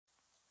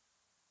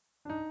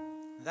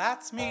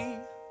That's me,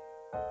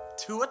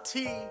 to a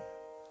T.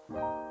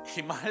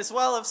 He might as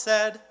well have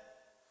said,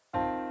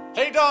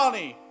 "Hey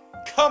Donny,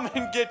 come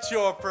and get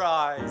your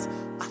prize."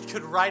 I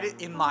could write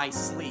it in my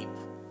sleep,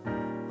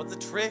 but the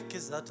trick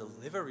is the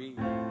delivery.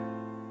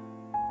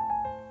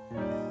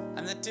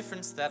 And the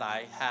difference that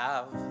I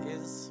have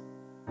is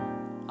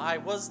I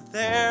was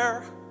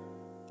there,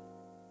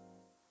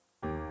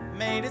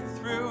 made it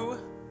through,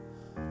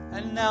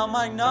 and now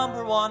my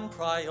 #1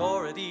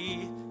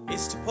 priority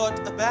is to put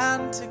a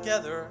band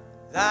together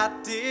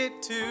that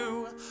did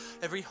too.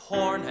 Every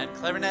horn and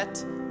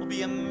clarinet will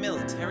be a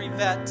military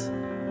vet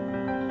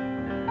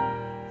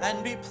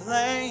and be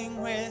playing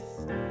with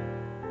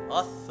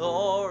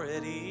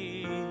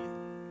authority.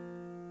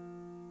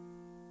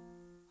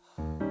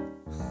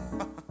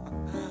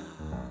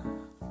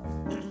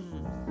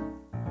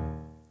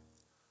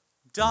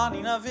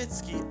 Donny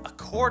Novitski,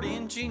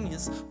 accordion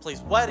genius,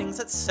 plays weddings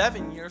at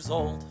 7 years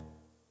old.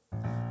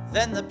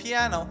 Then the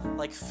piano,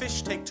 like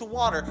fish take to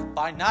water,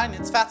 by 9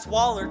 its fat's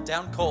wallered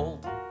down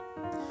cold.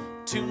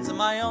 Tunes of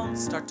my own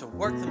start to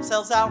work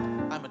themselves out.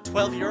 I'm a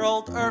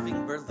 12-year-old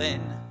Irving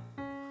Berlin.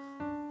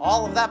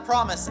 All of that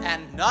promise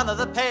and none of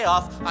the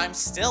payoff. I'm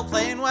still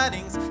playing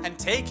weddings and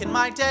taking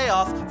my day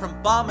off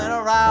from bumming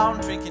around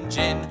drinking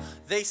gin.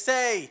 They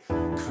say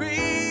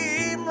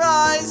cream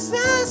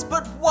rises,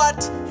 but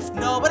what if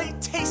nobody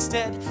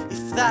tasted?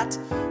 If that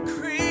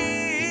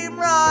cream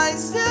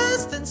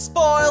rises, then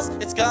spoils,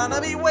 it's gonna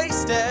be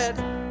wasted.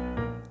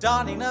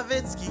 Donny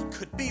Novitski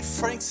could be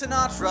Frank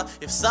Sinatra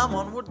if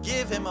someone would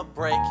give him a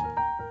break.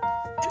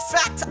 In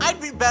fact, I'd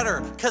be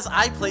better, cause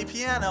I play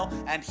piano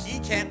and he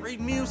can't read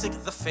music,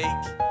 the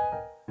fake.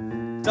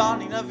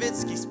 Donny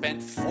Novitski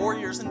spent 4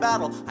 years in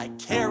battle. I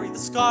carry the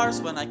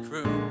scars when I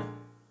croon.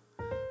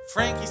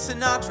 Frankie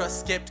Sinatra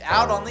skipped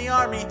out on the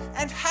army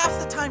and half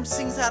the time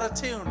sings out of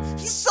tune.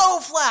 He's so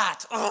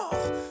flat!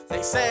 Ugh.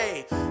 They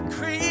say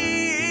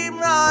cream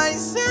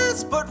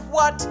rises, but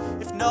what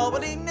if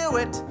nobody knew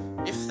it?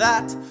 If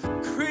that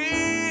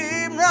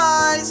cream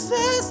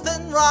rises,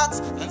 then rots,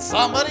 then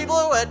somebody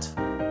blew it.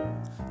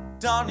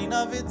 Donny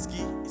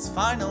Novitski is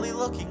finally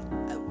looking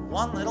at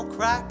one little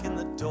crack in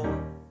the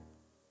door.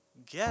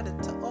 Get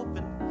it to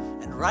open,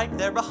 and right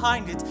there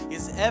behind it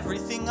is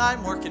everything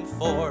I'm working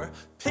for.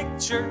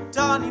 Picture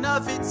Donny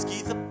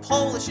Novitski, the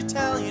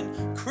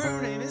Polish-Italian,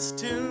 crooning his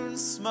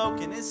tunes,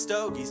 smoking his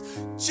stogies.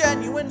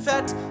 Genuine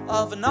vet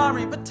of an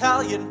army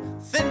battalion,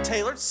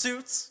 thin-tailored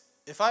suits,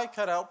 if I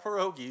cut out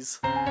pierogies.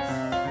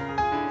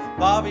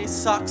 Bobby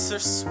socks are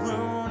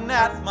swoon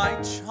at my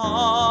charm,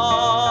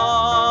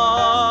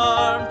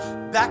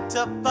 backed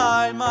up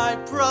by my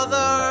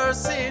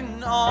brothers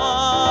in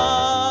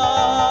arms.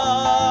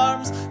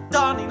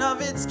 Donny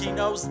Novitski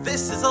knows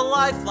this is a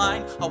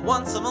lifeline, a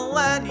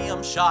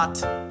once-a-millennium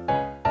shot.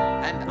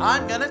 And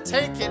I'm gonna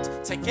take it,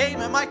 take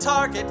aim at my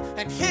target,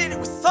 and hit it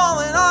with all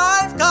that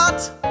I've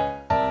got.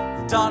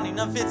 Donny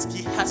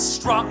Novitski has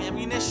strong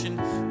ammunition,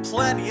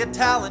 plenty of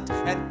talent,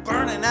 and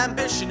burning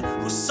ambition,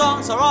 whose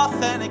songs are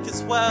authentic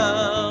as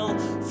well,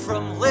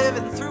 from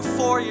living through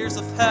 4 years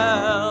of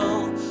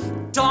hell.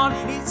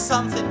 Donny needs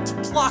something to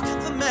block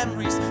out the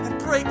memories and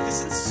break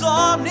this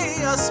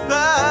insomnia spell.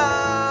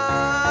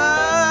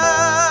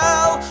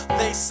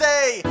 They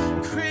say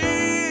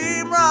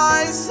cream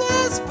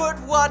rises, but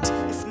what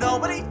if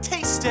nobody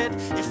tasted?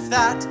 If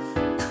that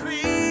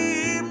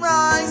cream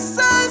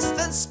rises,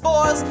 then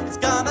spoils, it's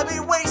gonna be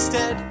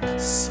wasted.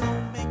 So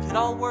make it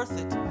all worth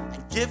it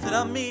and give it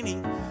a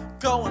meaning.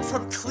 Going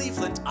from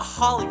Cleveland, a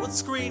Hollywood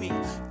screening,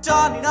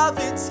 Donny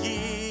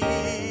Novitski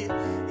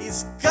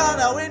is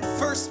gonna win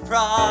first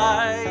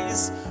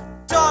prize.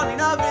 Donny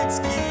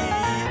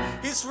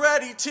Novitski is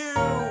ready to